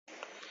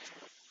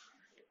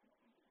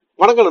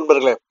வணக்கம்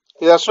நண்பர்களே,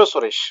 இது அஸ்ட்ரோ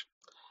சுரேஷ்.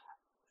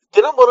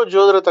 தினம் ஒரு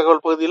ஜோதிட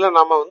தகவல் பகுதியில்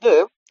நாம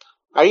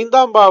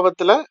 5ஆம்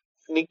பாவத்துல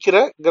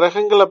நிக்கிற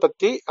கிரகங்களை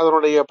பத்தி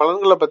அதனுடைய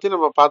பலன்களை பத்தி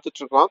நம்ம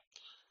பார்த்துட்டு இருக்கோம்.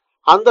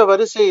 அந்த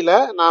வரிசையில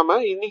நாம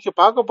இன்னைக்கு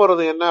பார்க்க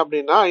போறது என்ன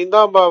அப்படின்னா,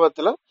 5ஆம்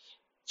பாவத்துல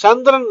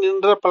சந்திரன்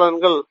நின்ற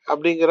பலன்கள்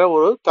அப்படிங்கிற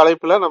ஒரு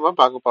தலைப்புல நம்ம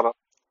பார்க்க போறோம்.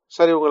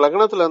 சரி, உங்க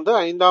லக்னத்துல இருந்து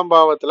 5ஆம்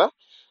பாவத்துல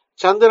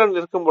சந்திரன்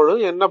இருக்கும்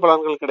பொழுது என்ன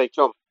பலன்கள்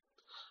கிடைக்கும்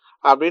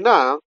அப்படின்னா,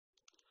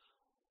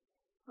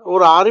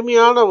 ஒரு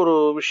அருமையான ஒரு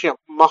விஷயம்,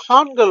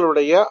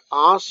 மகான்களுடைய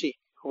ஆசி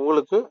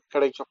உங்களுக்கு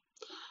கிடைக்கும்.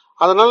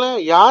 அதனால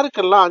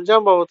யாருக்கெல்லாம்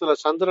 5ஆம் பாவத்துல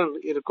சந்திரன்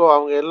இருக்கோ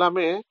அவங்க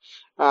எல்லாமே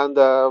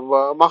அந்த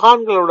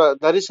மகான்களோட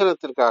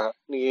தரிசனத்திற்காக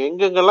நீங்க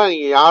எங்கெங்கெல்லாம்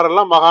நீங்க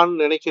யாரெல்லாம் மகான்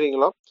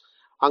நினைக்கிறீங்களோ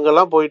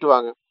அங்கெல்லாம் போயிட்டு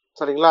வாங்க.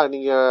 சரிங்களா?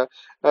 நீங்க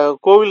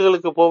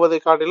கோவில்களுக்கு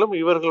போவதை காட்டிலும்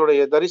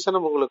இவர்களுடைய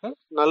தரிசனம் உங்களுக்கு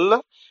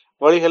நல்ல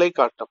வழிகளை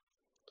காட்டும்.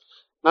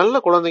 நல்ல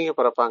குழந்தைங்க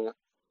பிறப்பாங்க.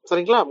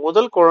 சரிங்களா?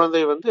 முதல்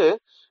குழந்தை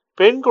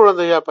பெண்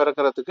குழந்தையா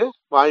பிறக்கிறதுக்கு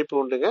வாய்ப்பு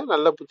உண்டுங்க.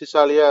 நல்ல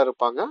புத்திசாலியா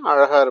இருப்பாங்க,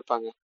 அழகா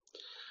இருப்பாங்க.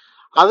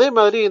 அதே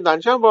மாதிரி இந்த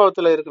 5ஆம்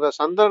பாவத்துல இருக்கிற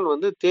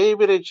சந்திரன்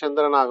தேய்பிரை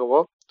சந்திரனாகவோ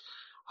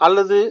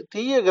அல்லது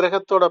தீய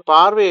கிரகத்தோட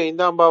பார்வை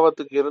 5ஆம்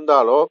பாவத்துக்கு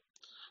இருந்தாலோ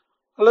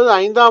அல்லது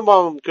 5ஆம்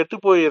பாவம் கெட்டு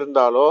போய்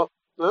இருந்தாலோ,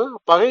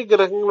 பகை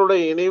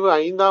கிரகங்களுடைய இணைவு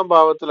 5ஆம்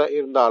பாவத்துல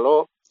இருந்தாலோ,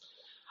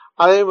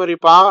 அதே மாதிரி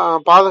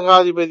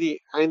பாதகாதிபதி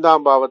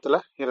 5ஆம் பாவத்துல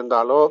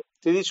இருந்தாலோ,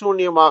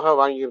 திதிசூன்யமாக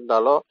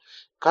வாங்கியிருந்தாலோ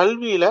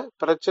கல்வியில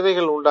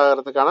பிரச்சனைகள்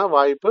உண்டாகிறதுக்கான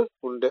வாய்ப்பு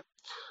உண்டு.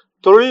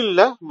 தொழில்ல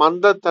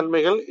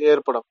மந்தத்தன்மைகள்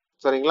ஏற்படும்.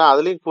 சரிங்களா?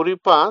 அதுலயும்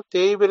குறிப்பா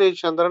தேய்பிரை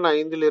சந்திரன்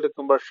 5இல்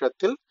இருக்கும்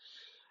பட்சத்தில்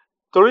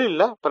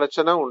தொழில்ல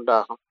பிரச்சனை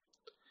உண்டாகும்.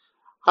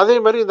 அதே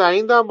மாதிரி இந்த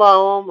 5ஆம்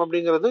பாவம்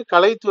அப்படிங்கிறது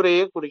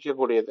கலைத்துறையை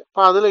குறிக்கக்கூடியது.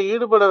 இப்ப அதுல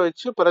ஈடுபட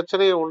வச்சு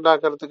பிரச்சனையை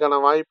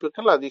உண்டாக்குறதுக்கான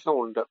வாய்ப்புகள்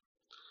அதிகம் உண்டு.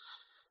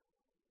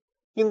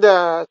 இந்த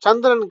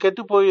சந்திரன்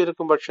கெட்டு போய்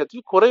இருக்கும்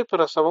பட்சத்தில் குறை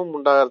பிரசவம்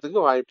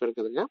உண்டாகிறதுக்கு வாய்ப்பு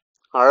இருக்குதுங்க.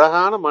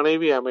 அழகான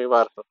மனைவி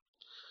அமைவார்கள்.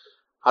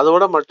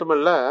 அதோட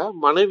மட்டுமல்ல,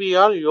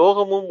 மனைவியால்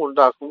யோகமும்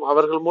உண்டாகும்.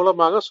 அவர்கள்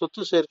மூலமாக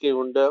சொத்து சேர்க்கை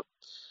உண்டு.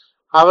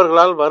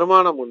 அவர்களால்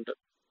வருமானம் உண்டு.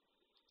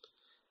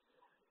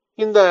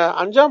 இந்த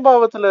 5ஆம்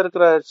பாவத்துல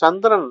இருக்கிற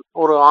சந்திரன்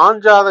ஒரு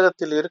ஆண்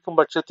ஜாதகத்தில் இருக்கும்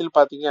பட்சத்தில்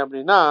பாத்தீங்க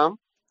அப்படின்னா,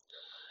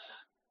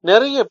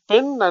 நிறைய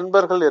பெண்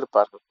நண்பர்கள்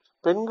இருப்பார்கள்.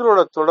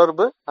 பெண்களோட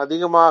தொடர்பு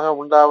அதிகமாக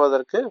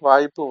உண்டாவதற்கு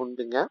வாய்ப்பு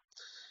உண்டுங்க.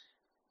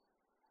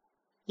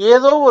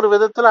 ஏதோ ஒரு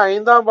விதத்துல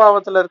 5ஆம்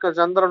பாவத்துல இருக்க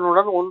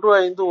சந்திரனுடன் 1,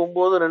 5,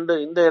 9, 2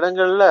 இந்த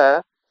இடங்கள்ல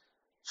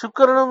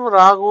சுக்கிரனும்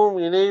ராகுவும்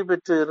இணைவு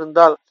பெற்று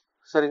இருந்தால்,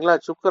 சரிங்களா,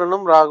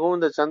 சுக்கிரனும் ராகுவும்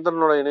இந்த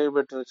சந்திரனோட இணைவு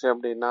பெற்றுருச்சு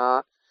அப்படின்னா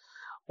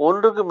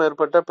ஒன்றுக்கு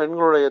மேற்பட்ட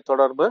பெண்களுடைய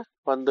தொடர்பு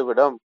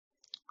வந்துவிடும்.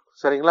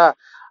 சரிங்களா?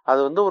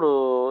 அது ஒரு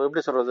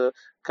எப்படி சொல்றது,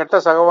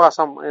 கெட்ட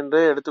சகவாசம்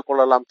என்று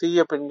எடுத்துக்கொள்ளலாம்.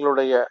 தீய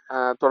பெண்களுடைய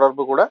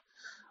தொடர்பு கூட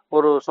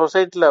ஒரு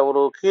சொசைட்டில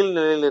ஒரு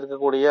கீழ்நிலையில்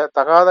இருக்கக்கூடிய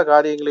தகாத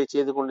காரியங்களை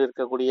செய்து கொண்டு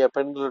இருக்கக்கூடிய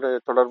பெண்களுடைய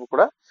தொடர்பு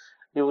கூட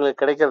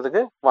இவங்களுக்கு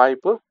கிடைக்கிறதுக்கு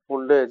வாய்ப்பு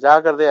உண்டு.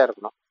 ஜாக்கிரதையா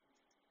இருக்கணும்.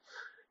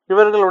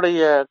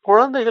 இவர்களுடைய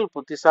குழந்தைகள்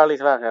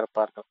புத்திசாலிகளாக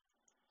இருப்பார்கள்.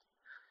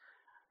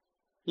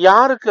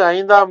 யாருக்கு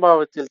 5ஆம்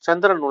பாவத்தில்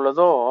சந்திரன்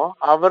உள்ளதோ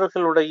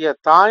அவர்களுடைய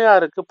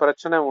தாயாருக்கு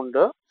பிரச்சனை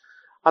உண்டு.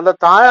 அந்த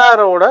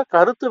தாயாரோட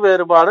கருத்து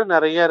வேறுபாடு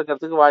நிறைய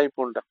இருக்கிறதுக்கு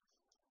வாய்ப்பு உண்டு.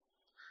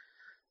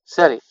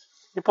 சரி,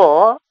 இப்போ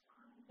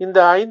இந்த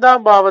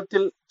 5ஆம்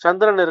பாவத்தில்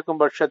சந்திரன்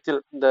இருக்கும் பட்சத்தில்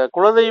இந்த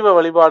குலதெய்வ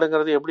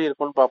வழிபாடுங்கிறது எப்படி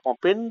இருக்கும்னு பார்ப்போம்.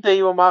 பெண்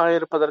தெய்வமாக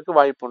இருப்பதற்கு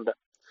வாய்ப்பு உண்டு.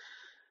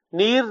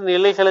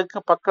 நீர்நிலைகளுக்கு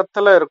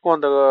பக்கத்துல இருக்கும்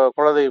அந்த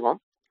குலதெய்வம்.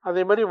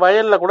 அதே மாதிரி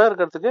வயல்ல கூட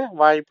இருக்கிறதுக்கு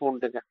வாய்ப்பு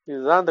உண்டுங்க.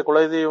 இதுதான் இந்த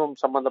குலதெய்வம்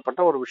சம்பந்தப்பட்ட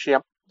ஒரு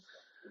விஷயம்.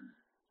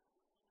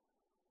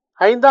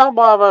 5ஆம்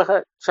பாவக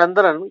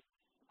சந்திரன்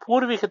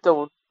பூர்வீகத்தை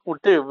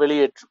விட்டு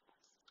வெளியேற்றும்.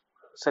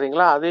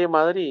 சரிங்களா? அதே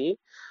மாதிரி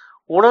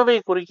உணவை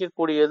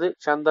குறிக்கக்கூடியது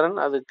சந்திரன்.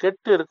 அது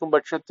கெட்டு இருக்கும்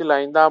பட்சத்தில்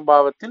 5ஆம்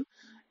பாவத்தில்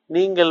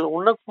நீங்கள்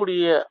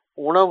உண்ணக்கூடிய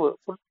உணவு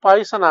ஃபுட்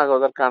பாய்சன்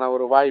ஆகுவதற்கான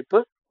ஒரு வாய்ப்பு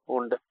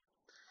உண்டு.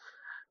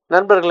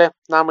 நண்பர்களே,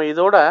 நாம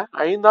இதோட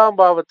 5ஆம்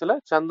பாவத்துல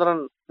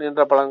சந்திரன்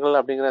நின்ற பலன்கள்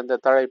அப்படிங்கிற இந்த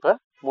தலைப்பை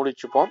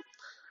முடிச்சுப்போம்.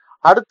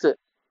 அடுத்து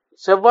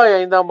செவ்வாய்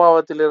 5ஆம்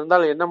பாவத்தில்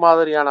இருந்தால் என்ன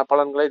மாதிரியான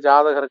பலன்களை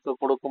ஜாதகருக்கு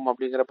கொடுக்கும்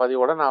அப்படிங்கிற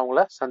பதிவோட நான்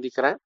உங்களை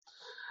சந்திக்கிறேன்.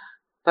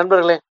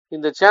 நண்பர்களே,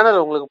 இந்த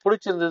சேனல் உங்களுக்கு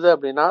பிடிச்சிருந்தது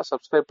அப்படின்னா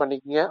சப்ஸ்கிரைப்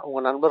பண்ணிக்கங்க.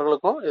 உங்க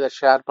நண்பர்களுக்கும் இதை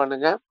ஷேர்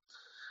பண்ணுங்க.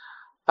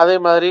 அதே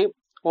மாதிரி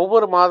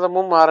ஒவ்வொரு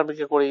மாதமும்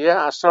ஆரம்பிக்கக்கூடிய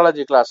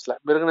அஸ்ட்ராலஜி கிளாஸ்ல,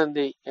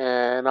 மிருகநந்தி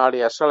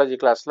நாடி அஸ்ட்ராலஜி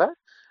கிளாஸ்ல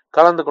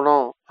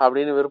கலந்துக்கணும்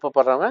அப்படின்னு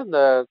விருப்பப்படுறவங்க, இந்த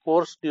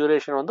கோர்ஸ்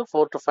டியூரேஷன்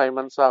 4 to 5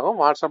 months ஆகும்.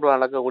 வாட்ஸ்அப்ல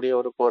நடக்கக்கூடிய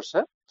ஒரு கோர்ஸ்.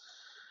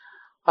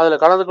 அதுல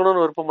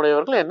கலந்துக்கணும்னு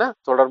விருப்பமுடையவர்கள் என்ன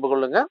தொடர்பு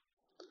கொள்ளுங்க.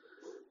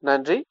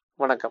 நன்றி,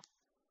 வணக்கம்.